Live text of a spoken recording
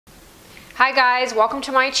Hi guys, welcome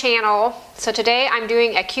to my channel. So today I'm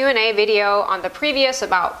doing a Q&A video on the previous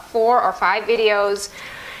about 4 or 5 videos.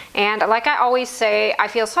 And like I always say, I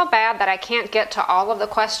feel so bad that I can't get to all of the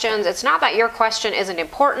questions. It's not that your question isn't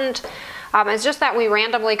important. It's just that we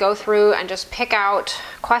randomly go through and just pick out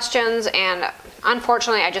questions, and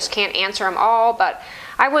unfortunately I just can't answer them all, but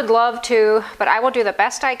I would love to, but I will do the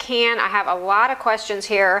best I can. I have a lot of questions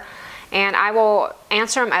here, and I will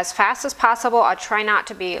answer them as fast as possible. I'll try not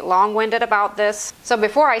to be long-winded about this. So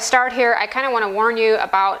before I start here, I kind of want to warn you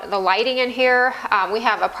about the lighting in here. We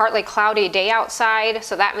have a partly cloudy day outside,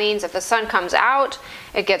 so that means if the sun comes out,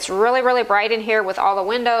 it gets really bright in here with all the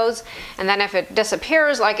windows, and then if it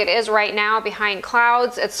disappears like it is right now behind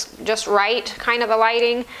clouds, it's just right kind of the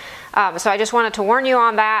lighting. So I just wanted to warn you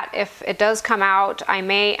on that. If it does come out, I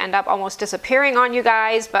may end up almost disappearing on you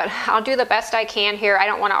guys, but I'll do the best I can here. I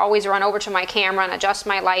don't want to always run over to my camera and adjust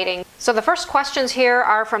my lighting. So the first questions here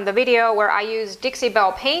are from the video where I used Dixie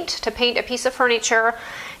Belle paint to paint a piece of furniture.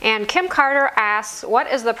 And Kim Carter asks, what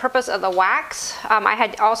is the purpose of the wax? I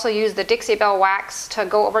had also used the Dixie Belle wax to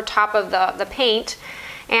go over top of the paint.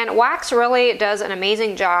 And wax really does an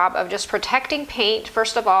amazing job of just protecting paint,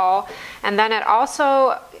 first of all, and then it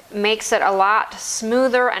also makes it a lot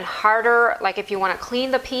smoother and harder. Like if you want to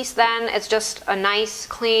clean the piece, then it's just a nice,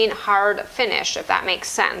 clean, hard finish, if that makes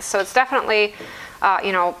sense. So it's definitely,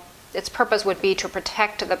 you know, its purpose would be to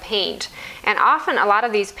protect the paint. And often a lot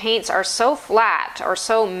of these paints are so flat or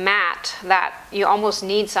so matte that you almost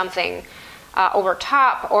need something over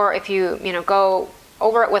top, or if you go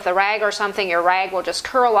over it with a rag or something, your rag will just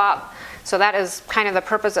curl up. So that is kind of the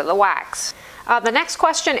purpose of the wax. The next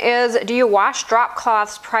question is, do you wash drop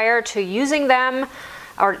cloths prior to using them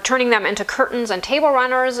or turning them into curtains and table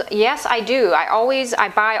runners? Yes, I do. I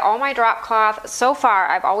buy all my drop cloth. So far,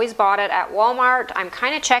 I've always bought it at Walmart. I'm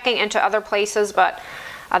kind of checking into other places, but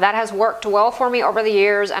that has worked well for me over the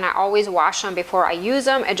years, and I always wash them before I use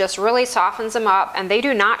them. It just really softens them up, and they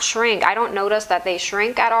do not shrink. I don't notice that they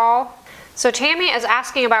shrink at all. So Tammy is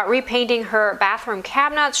asking about repainting her bathroom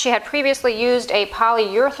cabinets. She had previously used a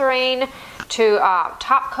polyurethane to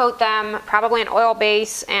top coat them, probably an oil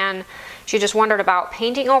base, and she just wondered about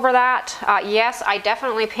painting over that. Yes, I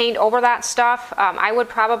definitely paint over that stuff. I would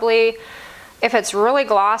probably, if it's really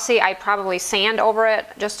glossy, I'd probably sand over it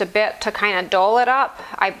just a bit to kind of dull it up.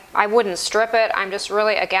 I wouldn't strip it. I'm just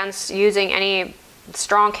really against using any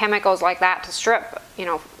strong chemicals like that to strip,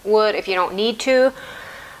 wood if you don't need to.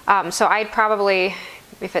 So I'd probably,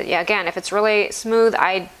 if it's really smooth,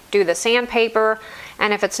 I'd do the sandpaper.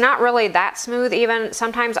 And if it's not really that smooth even,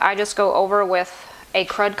 sometimes I just go over with a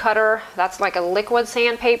crud cutter. That's like a liquid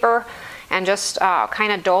sandpaper, and just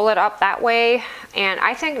kind of dull it up that way. And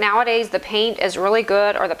I think nowadays the paint is really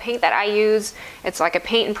good, or the paint that I use, it's like a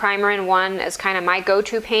paint and primer in one, is kind of my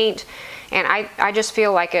go-to paint. And I just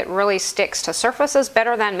feel like it really sticks to surfaces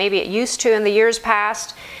better than maybe it used to in the years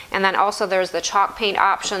past. And then also there's the chalk paint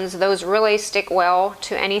options. Those really stick well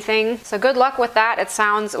to anything. So good luck with that. It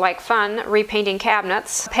sounds like fun, repainting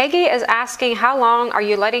cabinets. Peggy is asking, how long are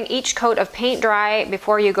you letting each coat of paint dry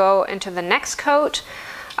before you go into the next coat?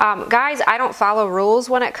 Guys, I don't follow rules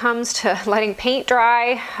when it comes to letting paint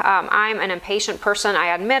dry. I'm an impatient person,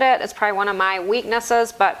 I admit it. It's probably one of my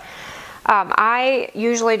weaknesses, but I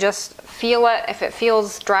usually just feel it. If it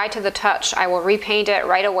feels dry to the touch, I will repaint it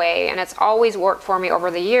right away, and it's always worked for me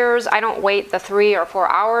over the years. I don't wait the 3 or 4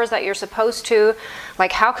 hours that you're supposed to.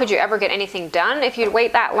 Like, how could you ever get anything done if you'd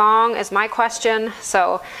wait that long, is my question.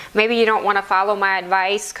 So maybe you don't want to follow my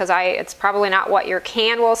advice, because it's probably not what your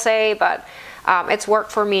can will say, but it's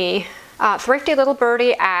worked for me. Thrifty Little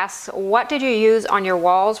Birdie asks, what did you use on your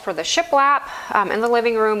walls for the shiplap? In the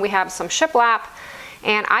living room we have some shiplap.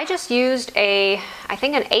 And I just used I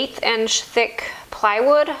think an 1/8 inch thick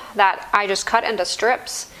plywood that I just cut into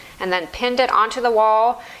strips and then pinned it onto the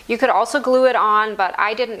wall. You could also glue it on, but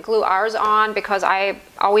I didn't glue ours on because I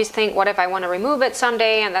always think, what if I want to remove it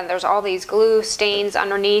someday, and then there's all these glue stains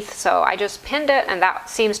underneath. So I just pinned it, and that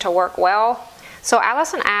seems to work well. So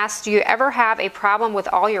Allison asked, do you ever have a problem with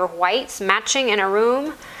all your whites matching in a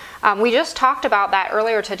room? We just talked about that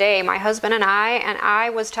earlier today, my husband and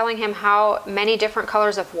I was telling him how many different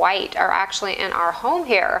colors of white are actually in our home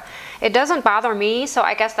here. It doesn't bother me, so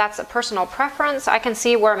I guess that's a personal preference. I can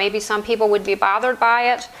see where maybe some people would be bothered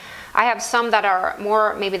by it. I have some that are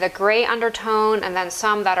more maybe the gray undertone, and then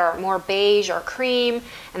some that are more beige or cream,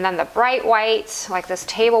 and then the bright whites, like this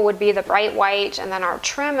table would be the bright white, and then our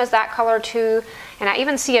trim is that color too. And I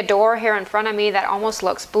even see a door here in front of me that almost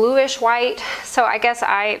looks bluish white. So I guess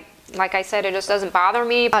like I said, it just doesn't bother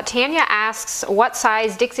me. Tanya asks what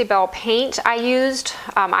size Dixie Belle paint I used.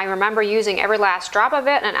 I remember using every last drop of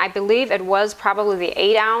it, and I believe it was probably the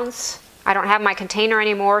 8 ounce. I don't have my container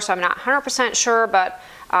anymore, so I'm not 100% sure, but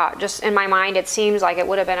just in my mind it seems like it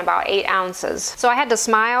would have been about 8 ounces. So I had to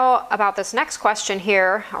smile about this next question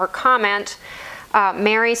here, or comment.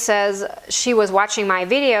 Mary says she was watching my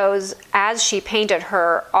videos as she painted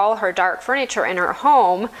all her dark furniture in her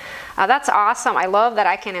home. That's awesome. I love that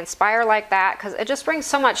I can inspire like that, because it just brings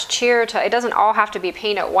so much cheer to, it doesn't all have to be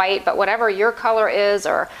painted white, but whatever your color is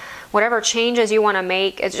or whatever changes you want to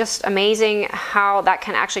make, it's just amazing how that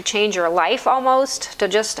can actually change your life almost, to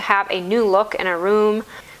just have a new look in a room.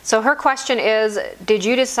 So her question is, did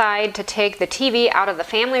you decide to take the TV out of the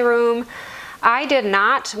family room? I did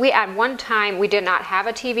not. At one time we did not have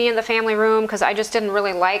a TV in the family room because I just didn't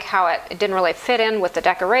really like how it didn't really fit in with the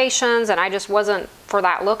decorations, and I just wasn't for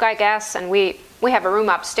that look, I guess. And we have a room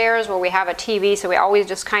upstairs where we have a TV, so we always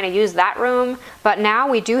just kind of use that room. But now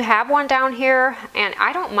we do have one down here, and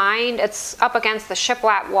I don't mind. It's up against the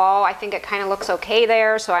shiplap wall. I think it kind of looks okay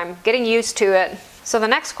there, so I'm getting used to it. So the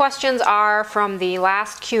next questions are from the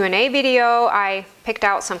last Q&A video. I picked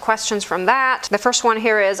out some questions from that. The first one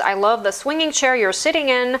here is, I love the swinging chair you're sitting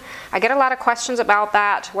in. I get a lot of questions about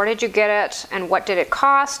that. Where did you get it and what did it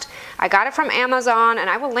cost? I got it from Amazon, and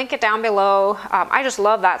I will link it down below. I just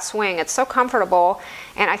love that swing. It's so comfortable,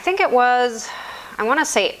 and I think it was, I want to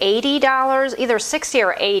say $80, either 60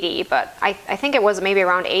 or 80, but I think it was maybe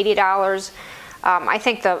around $80. I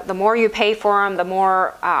think the more you pay for them, the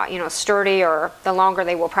more sturdy, or the longer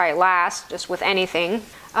they will probably last, just with anything.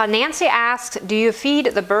 Nancy asks, do you feed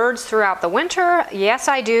the birds throughout the winter? Yes,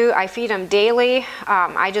 I do. I feed them daily.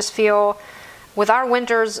 I just feel with our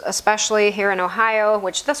winters, especially here in Ohio,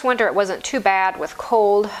 which this winter it wasn't too bad with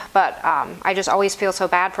cold, but I just always feel so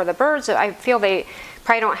bad for the birds. I feel they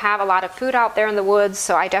probably don't have a lot of food out there in the woods,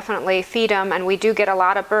 so I definitely feed them, and we do get a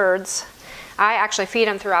lot of birds. I actually feed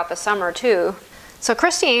them throughout the summer too. So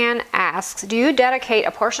Christiane asks, do you dedicate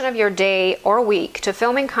a portion of your day or week to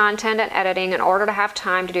filming content and editing in order to have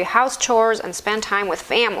time to do house chores and spend time with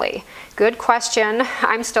family? Good question.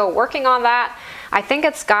 I'm still working on that. I think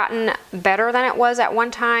it's gotten better than it was at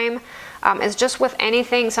one time. It's just with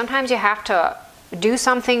anything, sometimes you have to do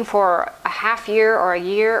something for a half year or a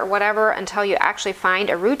year or whatever until you actually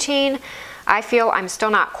find a routine. I feel I'm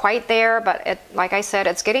still not quite there, but like I said,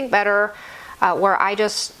 it's getting better. Where I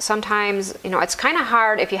just sometimes, it's kind of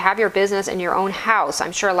hard if you have your business in your own house.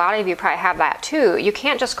 I'm sure a lot of you probably have that too. You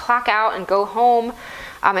can't just clock out and go home.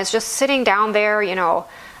 It's just sitting down there,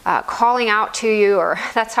 calling out to you, or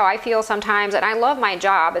that's how I feel sometimes. And I love my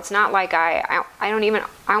job. It's not like I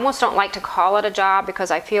almost don't like to call it a job,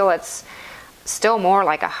 because I feel it's still more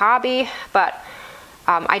like a hobby. But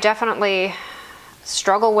I definitely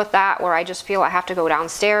struggle with that, where I just feel I have to go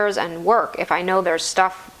downstairs and work if I know there's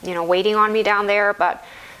stuff waiting on me down there. But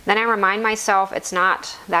then I remind myself it's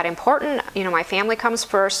not that important. My family comes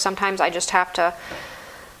first. Sometimes I just have to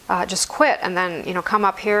just quit and then come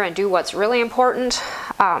up here and do what's really important.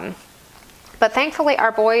 But thankfully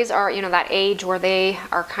our boys are that age where they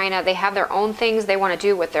are they have their own things they want to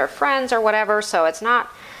do with their friends or whatever, so it's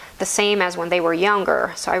not the same as when they were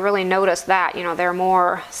younger. So I really noticed that, they're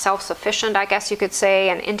more self-sufficient, I guess you could say,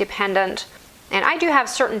 and independent. And I do have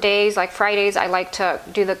certain days, like Fridays, I like to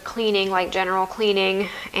do the cleaning, like general cleaning.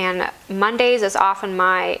 And Mondays is often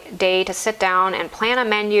my day to sit down and plan a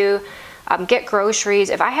menu, get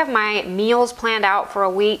groceries. If I have my meals planned out for a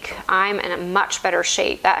week, I'm in a much better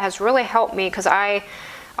shape. That has really helped me, because I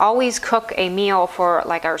always cook a meal for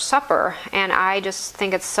like our supper, and I just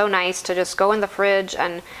think it's so nice to just go in the fridge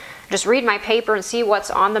and just read my paper and see what's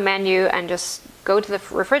on the menu, and just go to the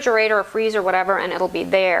refrigerator or freezer, whatever, and it'll be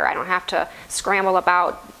there. I don't have to scramble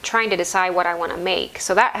about trying to decide what I want to make.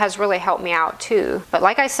 So that has really helped me out too. But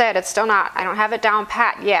like I said, it's still not, I don't have it down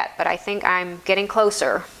pat yet, but I think I'm getting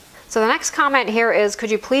closer. So the next comment here is, could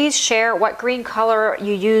you please share what green color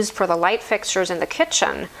you used for the light fixtures in the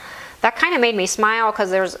kitchen? That kind of made me smile, because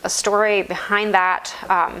there's a story behind that.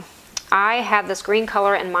 I had this green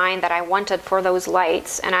color in mind that I wanted for those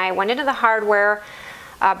lights, and I went into the hardware,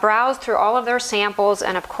 browsed through all of their samples,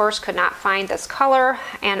 and of course could not find this color.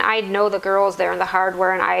 And I know the girls there in the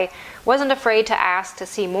hardware, and I wasn't afraid to ask to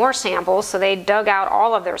see more samples, so they dug out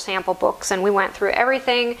all of their sample books and we went through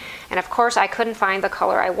everything, and of course I couldn't find the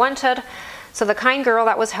color I wanted. So the kind girl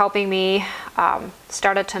that was helping me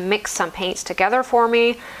started to mix some paints together for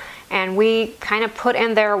me, and we kind of put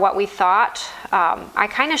in there what we thought. I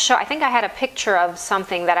think I had a picture of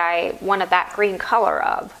something that I wanted that green color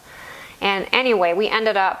of. And anyway, we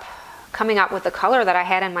ended up coming up with the color that I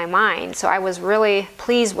had in my mind. So I was really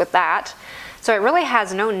pleased with that. So it really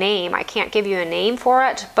has no name. I can't give you a name for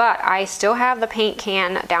it, but I still have the paint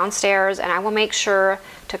can downstairs, and I will make sure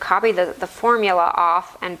to copy the formula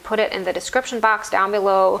off and put it in the description box down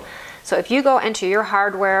below. So if you go into your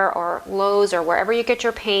hardware or Lowe's or wherever you get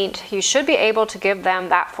your paint, you should be able to give them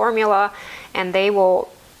that formula and they will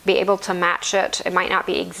be able to match it. It might not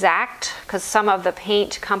be exact because some of the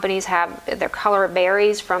paint companies have their color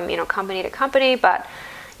varies from, you know, company to company, but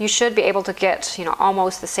you should be able to get, you know,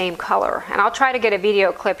 almost the same color. And I'll try to get a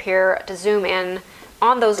video clip here to zoom in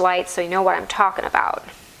on those lights so you know what I'm talking about.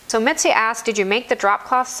 So Mitzi asked, did you make the drop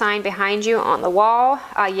cloth sign behind you on the wall?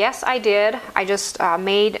 Yes, I did. I just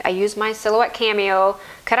I used my Silhouette Cameo,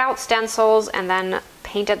 cut out stencils, and then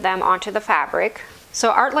painted them onto the fabric. So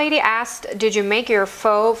Art Lady asked, did you make your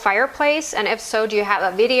faux fireplace? And if so, do you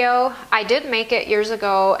have a video? I did make it years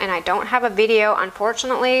ago, and I don't have a video,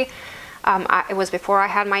 unfortunately. It was before I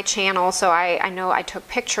had my channel, so I know I took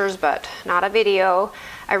pictures, but not a video.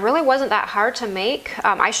 It really wasn't that hard to make.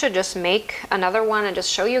 I should just make another one and just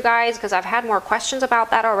show you guys, because I've had more questions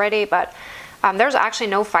about that already, but there's actually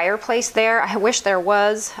no fireplace there. I wish there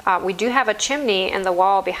was. We do have a chimney in the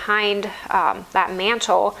wall behind that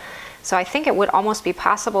mantle, so I think it would almost be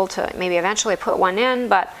possible to maybe eventually put one in,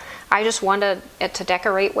 but I just wanted it to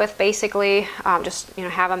decorate with, basically. Just, you know,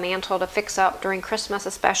 have a mantle to fix up during Christmas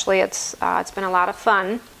especially. It's been a lot of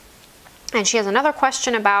fun. And she has another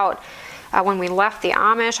question about when we left the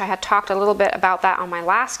Amish. I had talked a little bit about that on my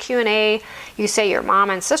last Q&A. You say your mom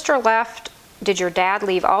and sister left. Did your dad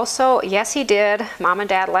leave also? Yes, he did. Mom and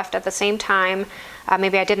dad left at the same time.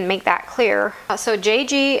 Maybe I didn't make that clear. So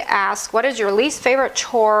JG asked, what is your least favorite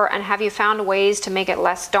chore, and have you found ways to make it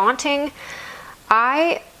less daunting?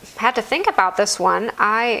 I had to think about this one.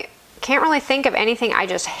 I can't really think of anything I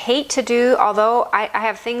just hate to do, although I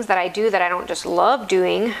have things that I do that I don't just love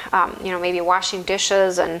doing. You know, maybe washing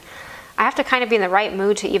dishes, and I have to kind of be in the right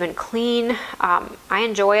mood to even clean. I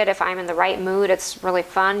enjoy it if I'm in the right mood. It's really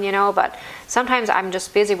fun, you know, but sometimes I'm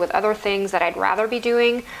just busy with other things that I'd rather be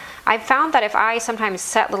doing. I've found that if I sometimes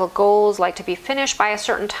set little goals, like to be finished by a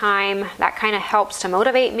certain time, that kind of helps to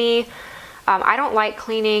motivate me. I don't like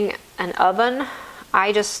cleaning an oven.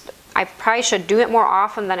 I probably should do it more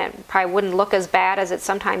often, then it probably wouldn't look as bad as it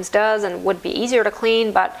sometimes does and would be easier to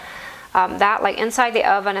clean, but that, like inside the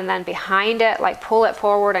oven and then behind it, like pull it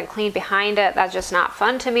forward and clean behind it, that's just not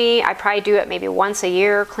fun to me. I probably do it maybe once a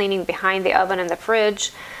year, cleaning behind the oven and the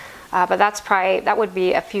fridge, but that would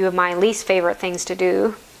be a few of my least favorite things to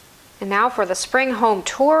do. And now for the spring home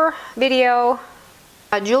tour video.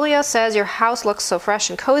 Julia says, your house looks so fresh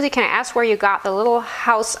and cozy. Can I ask where you got the little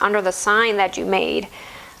house under the sign that you made?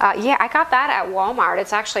 Yeah, I got that at Walmart.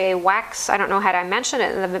 It's actually a wax, I don't know had I mentioned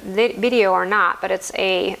it in the video or not, but it's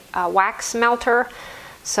a wax melter.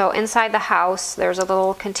 So inside the house, there's a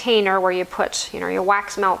little container where you put, you know, your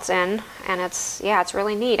wax melts in, and it's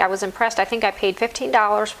really neat. I was impressed. I think I paid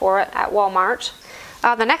 $15 for it at Walmart.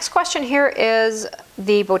 The next question here is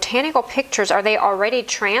the botanical pictures. Are they already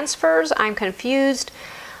transfers? I'm confused.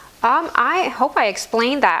 I hope I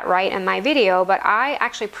explained that right in my video, but I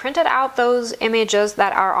actually printed out those images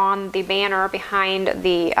that are on the banner behind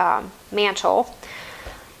the mantle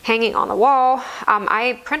hanging on the wall.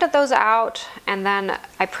 I printed those out, and then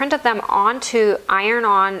I printed them onto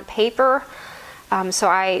iron-on paper. So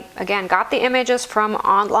I, again, got the images from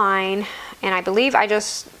online, and I believe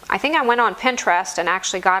I think I went on Pinterest and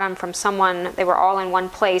actually got them from someone. They were all in one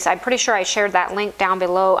place. I'm pretty sure I shared that link down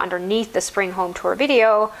below underneath the spring home tour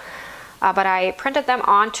video. But I printed them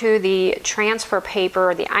onto the transfer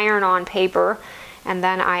paper, the iron-on paper, and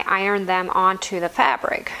then I ironed them onto the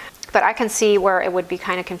fabric. But I can see where it would be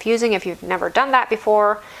kind of confusing if you've never done that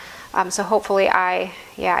before. So hopefully I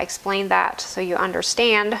explained that so you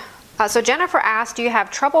understand. So Jennifer asked, do you have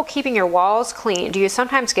trouble keeping your walls clean? Do you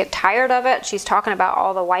sometimes get tired of it? She's talking about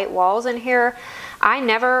all the white walls in here. I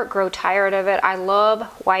never grow tired of it. I love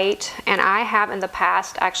white, and I have in the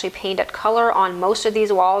past actually painted color on most of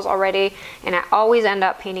these walls already, and I always end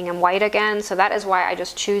up painting them white again, so that is why I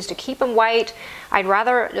just choose to keep them white. I'd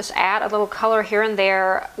rather just add a little color here and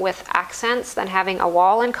there with accents than having a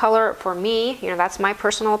wall in color for me. You know, that's my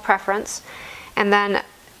personal preference. And then,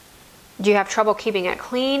 do you have trouble keeping it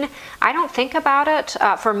clean? I don't think about it.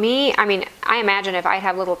 For me, I mean, I imagine if I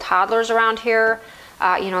have little toddlers around here,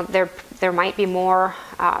 you know, there might be more,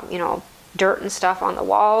 you know, dirt and stuff on the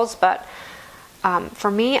walls, but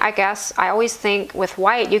for me, I guess I always think with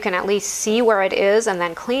white, you can at least see where it is and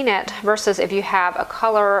then clean it, versus if you have a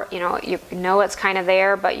color, you know it's kind of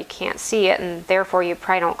there, but you can't see it, and therefore you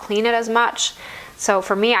probably don't clean it as much. So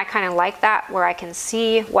for me, I kind of like that where I can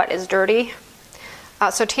see what is dirty.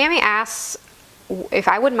 So Tammy asks if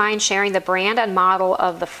I would mind sharing the brand and model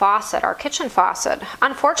of the faucet, our kitchen faucet.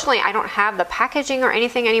 Unfortunately, I don't have the packaging or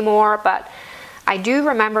anything anymore, but I do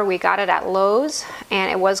remember we got it at Lowe's,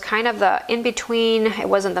 and it was kind of the in-between. It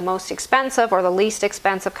wasn't the most expensive or the least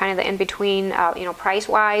expensive, kind of the in-between, you know,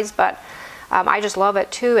 price-wise, but I just love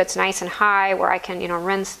it too. It's nice and high where I can, you know,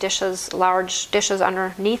 rinse dishes, large dishes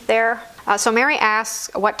underneath there. So Mary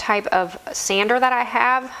asks what type of sander that I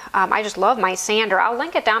have. I just love my sander. I'll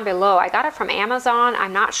link it down below. I got it from Amazon.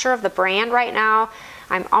 I'm not sure of the brand right now.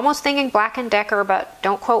 I'm almost thinking Black & Decker, but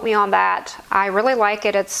don't quote me on that. I really like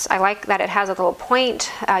it. I like that it has a little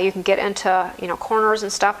point. You can get into, you know, corners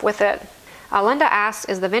and stuff with it. Linda asks,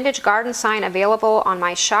 is the vintage garden sign available on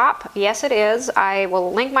my shop? Yes, it is. I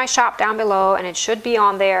will link my shop down below, and it should be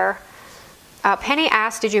on there. Penny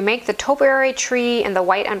asks, did you make the topiary tree in the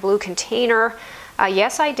white and blue container?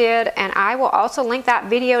 Yes, I did, and I will also link that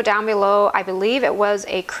video down below. I believe it was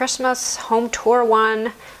a Christmas home tour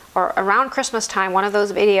one, or around Christmas time, one of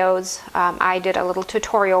those videos. I did a little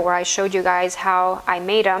tutorial where I showed you guys how I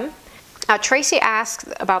made them. Tracy asks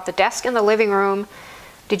about the desk in the living room.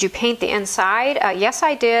 Did you paint the inside? Yes,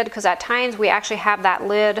 I did, because at times we actually have that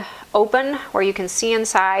lid open where you can see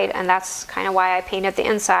inside, and that's kind of why I painted the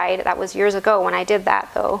inside. That was years ago when I did that,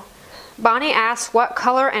 though. Bonnie asks what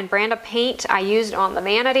color and brand of paint I used on the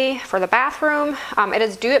vanity for the bathroom. It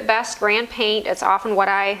is Do It Best brand paint. It's often what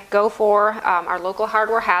I go for. Our local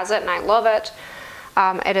hardware has it, and I love it.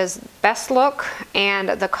 It is Best Look, and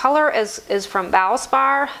the color is from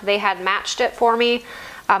Valspar. They had matched it for me.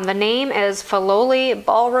 The name is Filoli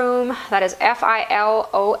Ballroom. That is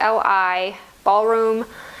Filoli Ballroom.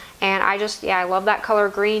 And I love that color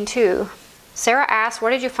green too. Sarah asks,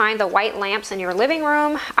 where did you find the white lamps in your living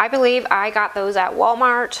room? I believe I got those at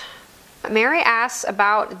Walmart. Mary asks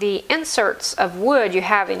about the inserts of wood you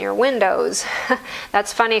have in your windows.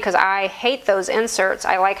 That's funny because I hate those inserts.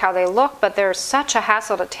 I like how they look, but they're such a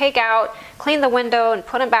hassle to take out, clean the window, and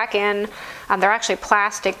put them back in. They're actually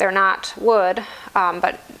plastic, they're not wood,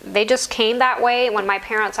 but they just came that way when my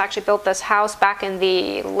parents actually built this house back in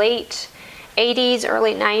the late 80s,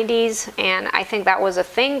 early 90s, and I think that was a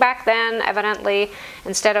thing back then, evidently.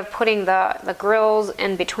 Instead of putting the grills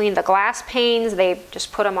in between the glass panes, they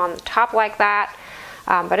just put them on the top like that.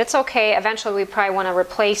 But it's okay. Eventually we probably want to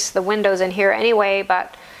replace the windows in here anyway,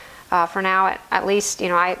 but for now, at least, you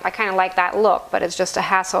know, I kind of like that look, but it's just a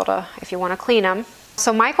hassle if you want to clean them.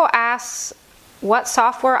 So Michael asks what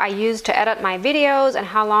software I use to edit my videos and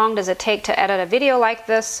how long does it take to edit a video like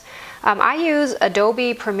this. I use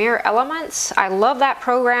Adobe Premiere Elements. I love that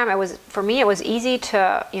program. For me, it was easy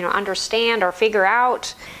to, you know, understand or figure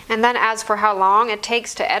out. And then as for how long it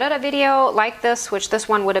takes to edit a video like this, which this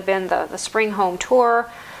one would have been the spring home tour,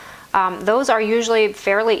 those are usually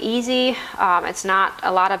fairly easy. It's not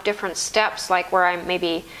a lot of different steps like where I'm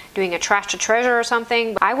maybe doing a trash to treasure or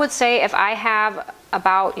something. I would say if I have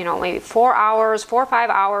about, you know, maybe 4 or 5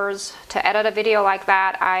 hours to edit a video like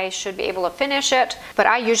that, I should be able to finish it. But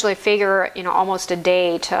I usually figure, you know, almost a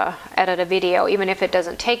day to edit a video, even if it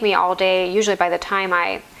doesn't take me all day. Usually by the time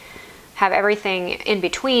I have everything in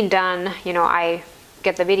between done, you know, I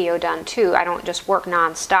get the video done too. I don't just work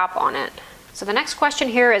non-stop on it. So the next question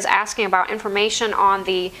here is asking about information on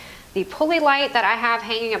the pulley light that I have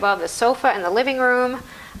hanging above the sofa in the living room.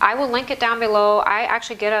 I will link it down below. I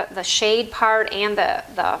actually get the shade part and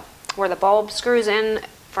where the bulb screws in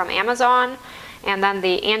from Amazon. And then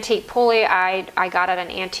the antique pulley, I got at an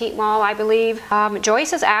antique mall, I believe.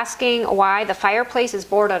 Joyce is asking why the fireplace is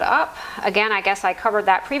boarded up. Again, I guess I covered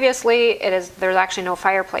that previously. There's actually no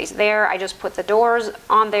fireplace there. I just put the doors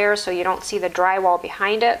on there so you don't see the drywall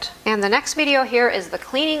behind it. And the next video here is the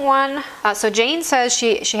cleaning one. So Jane says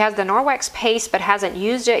she has the Norwex paste but hasn't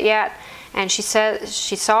used it yet. And she says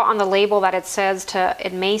she saw on the label that it says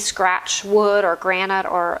it may scratch wood or granite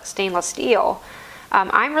or stainless steel.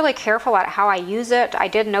 I'm really careful at how I use it. I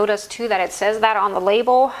did notice too that it says that on the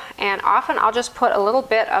label, and often I'll just put a little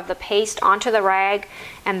bit of the paste onto the rag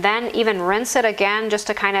and then even rinse it again just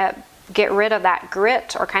to kind of get rid of that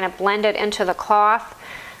grit or kind of blend it into the cloth,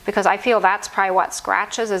 because I feel that's probably what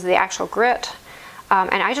scratches is the actual grit.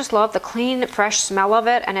 And I just love the clean, fresh smell of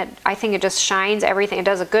it, and I think it just shines everything. It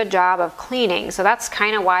does a good job of cleaning, so that's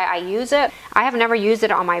kind of why I use it. I have never used it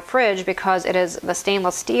on my fridge because it is the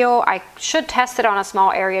stainless steel. I should test it on a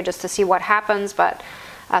small area just to see what happens, but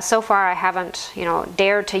so far I haven't, you know,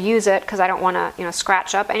 dared to use it because I don't want to, you know,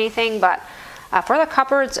 scratch up anything. But for the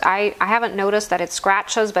cupboards, I haven't noticed that it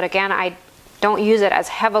scratches, but again, I don't use it as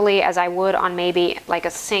heavily as I would on maybe like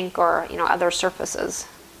a sink or, you know, other surfaces.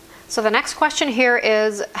 So the next question here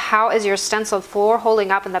is, how is your stenciled floor holding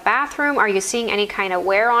up in the bathroom? Are you seeing any kind of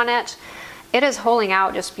wear on it? It is holding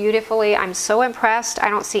out just beautifully. I'm so impressed. I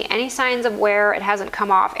don't see any signs of wear. It hasn't come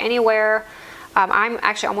off anywhere. I'm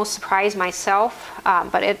actually almost surprised myself,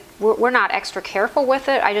 but we're not extra careful with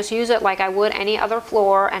it. I just use it like I would any other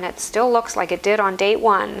floor, and it still looks like it did on day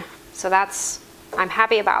one. So I'm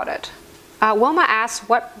happy about it. Wilma asks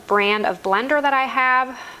what brand of blender that I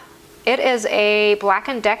have. It is a Black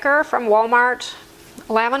 & Decker from Walmart.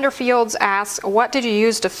 Lavender Fields asks, what did you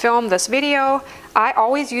use to film this video? I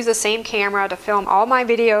always use the same camera to film all my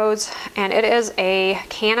videos, and it is a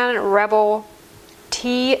Canon Rebel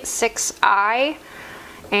T6i,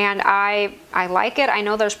 and I like it. I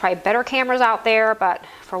know there's probably better cameras out there, but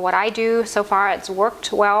for what I do so far, it's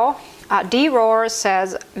worked well. D. Roars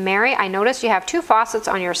says, Mary, I noticed you have 2 faucets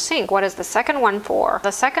on your sink. What is the second one for?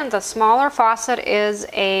 The smaller faucet is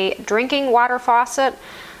a drinking water faucet.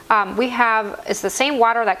 It's the same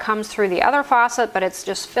water that comes through the other faucet, but it's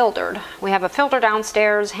just filtered. We have a filter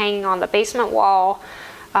downstairs hanging on the basement wall,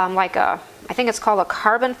 I think it's called a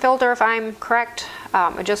carbon filter if I'm correct.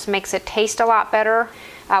 It just makes it taste a lot better.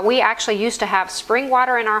 We actually used to have spring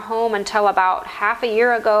water in our home until about half a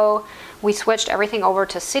year ago. We switched everything over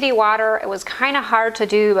to city water. It was kind of hard to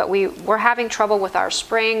do, but we were having trouble with our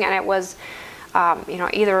spring, and it was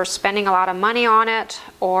either spending a lot of money on it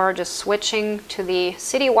or just switching to the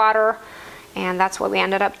city water, and that's what we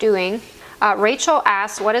ended up doing. Rachel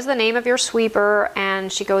asks, what is the name of your sweeper?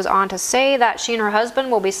 And she goes on to say that she and her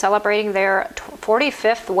husband will be celebrating their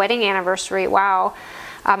 45th wedding anniversary. Wow.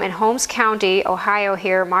 In Holmes County, Ohio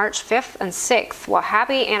here, March 5th and 6th. Well,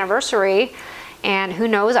 happy anniversary. And who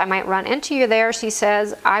knows, I might run into you there. She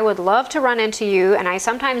says, I would love to run into you, and I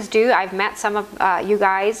sometimes do. I've met some of you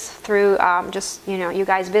guys through you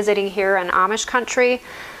guys visiting here in Amish country.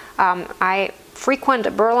 I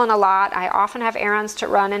frequent Berlin a lot. I often have errands to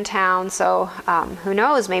run in town, so who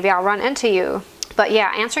knows, maybe I'll run into you. But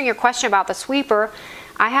yeah, answering your question about the sweeper,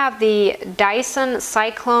 I have the Dyson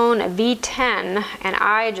Cyclone V10, and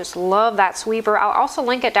I just love that sweeper. I'll also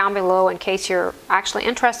link it down below in case you're actually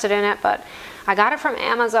interested in it, but I got it from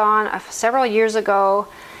Amazon several years ago,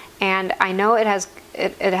 and I know it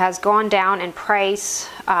has gone down in price,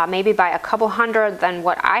 maybe by a couple hundred than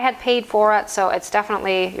what I had paid for it. So it's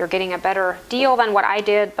definitely, you're getting a better deal than what I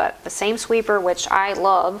did, but the same sweeper, which I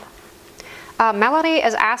love. Melody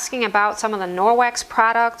is asking about some of the Norwex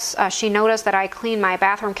products. She noticed that I cleaned my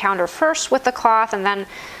bathroom counter first with the cloth and then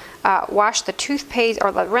washed the toothpaste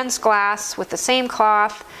or the rinse glass with the same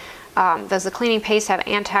cloth. Does the cleaning paste have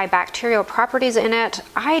antibacterial properties in it?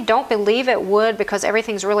 I don't believe it would, because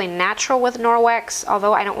everything's really natural with Norwex,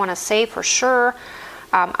 although I don't want to say for sure.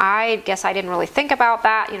 I guess I didn't really think about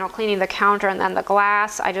that, cleaning the counter and then the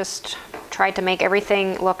glass. I just tried to make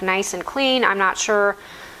everything look nice and clean. I'm not sure.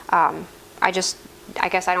 I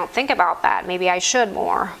guess I don't think about that. Maybe I should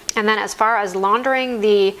more. And then as far as laundering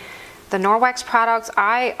the Norwex products,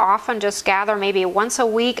 I often just gather, maybe once a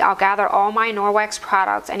week, I'll gather all my Norwex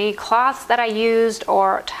products, any cloths that I used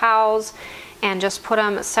or towels, and just put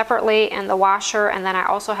them separately in the washer. And then I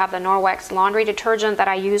also have the Norwex laundry detergent that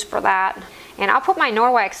I use for that. And I'll put my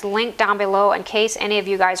Norwex link down below in case any of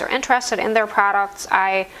you guys are interested in their products.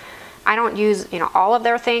 I don't use all of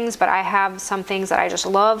their things, but I have some things that I just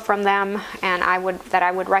love from them, and I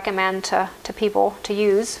would recommend to people to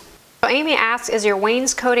use. So Amy asks, is your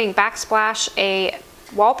wainscoting backsplash a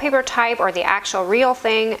wallpaper type or the actual real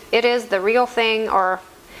thing? It is the real thing, or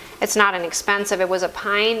it's not inexpensive. It was a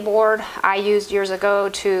pine board I used years ago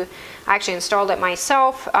I actually installed it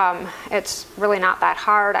myself. It's really not that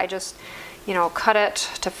hard. I just cut it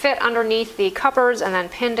to fit underneath the cupboards and then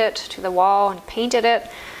pinned it to the wall and painted it.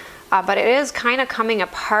 But it is kind of coming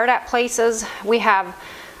apart at places. We have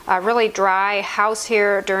a really dry house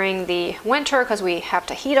here during the winter because we have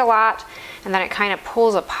to heat a lot, and then it kind of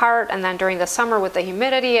pulls apart, and then during the summer with the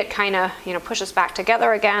humidity it kind of pushes back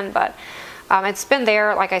together again. But it's been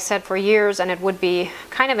there, like I said, for years, and it would be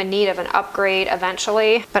kind of in need of an upgrade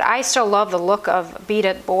eventually. But I still love the look of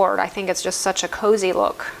beaded board. I think it's just such a cozy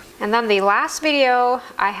look. And then the last video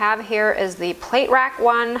I have here is the plate rack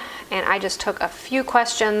one, and I just took a few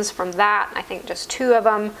questions from that. I think just 2 of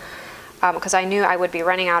them, because I knew I would be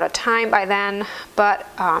running out of time by then. But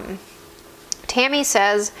Tammy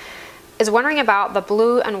is wondering about the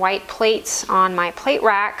blue and white plates on my plate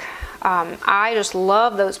rack. I just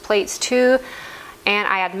love those plates too, and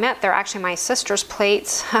I admit they're actually my sister's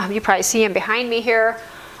plates. You probably see them behind me here.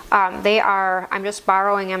 I'm just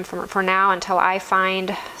borrowing them for now until I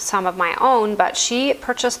find some of my own, but she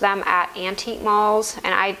purchased them at antique malls,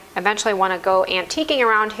 and I eventually want to go antiquing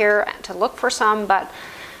around here to look for some, but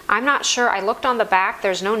I'm not sure, I looked on the back,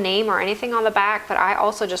 there's no name or anything on the back, but I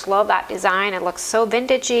also just love that design. It looks so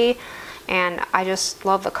vintagey, and I just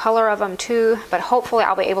love the color of them too, but hopefully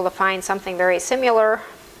I'll be able to find something very similar.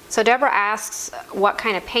 So Deborah asks what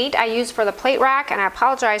kind of paint I use for the plate rack, and I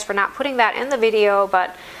apologize for not putting that in the video,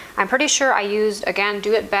 but I'm pretty sure I used, again,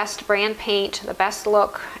 Do It Best brand paint, the Best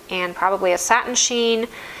Look, and probably a satin sheen.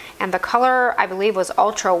 And the color, I believe, was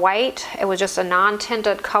ultra white. It was just a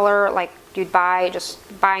non-tinted color, like you'd buy, just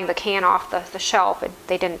buying the can off the shelf.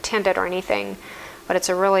 They didn't tint it or anything, but it's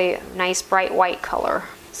a really nice bright white color.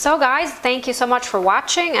 So guys, thank you so much for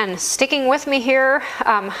watching and sticking with me here.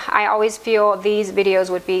 I always feel these videos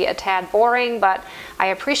would be a tad boring, but I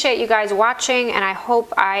appreciate you guys watching, and I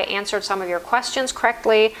hope I answered some of your questions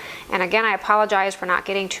correctly. And again, I apologize for not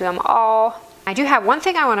getting to them all. I do have one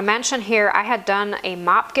thing I want to mention here. I had done a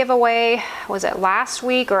mop giveaway, was it last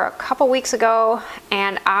week or a couple weeks ago,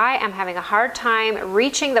 and I am having a hard time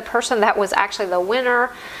reaching the person that was actually the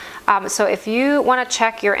winner. So if you want to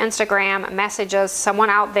check your Instagram messages, someone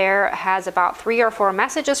out there has about 3 or 4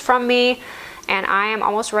 messages from me, and I am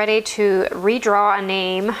almost ready to redraw a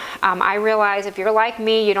name. I realize if you're like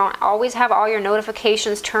me, you don't always have all your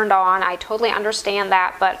notifications turned on. I totally understand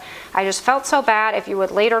that, but I just felt so bad if you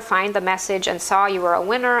would later find the message and saw you were a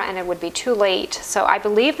winner and it would be too late. So I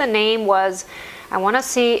believe the name was, I want to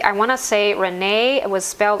say Renee. It was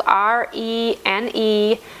spelled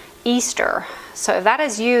R-E-N-E, Easter. So if that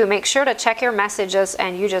is you, make sure to check your messages,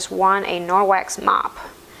 and you just won a Norwex mop.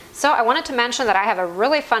 So I wanted to mention that I have a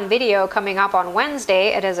really fun video coming up on Wednesday.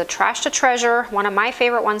 It is a trash to treasure, one of my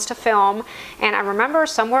favorite ones to film. And I remember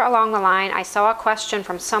somewhere along the line I saw a question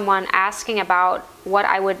from someone asking about what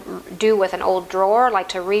I would do with an old drawer, like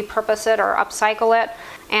to repurpose it or upcycle it.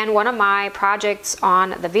 And one of my projects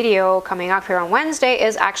on the video coming up here on Wednesday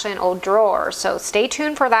is actually an old drawer. So stay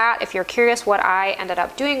tuned for that if you're curious what I ended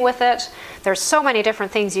up doing with it. There's so many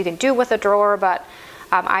different things you can do with a drawer, but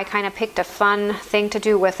I kind of picked a fun thing to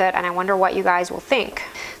do with it, and I wonder what you guys will think.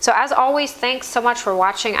 So as always, thanks so much for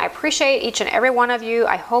watching. I appreciate each and every one of you.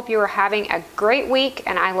 I hope you are having a great week,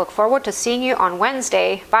 and I look forward to seeing you on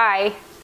Wednesday. Bye.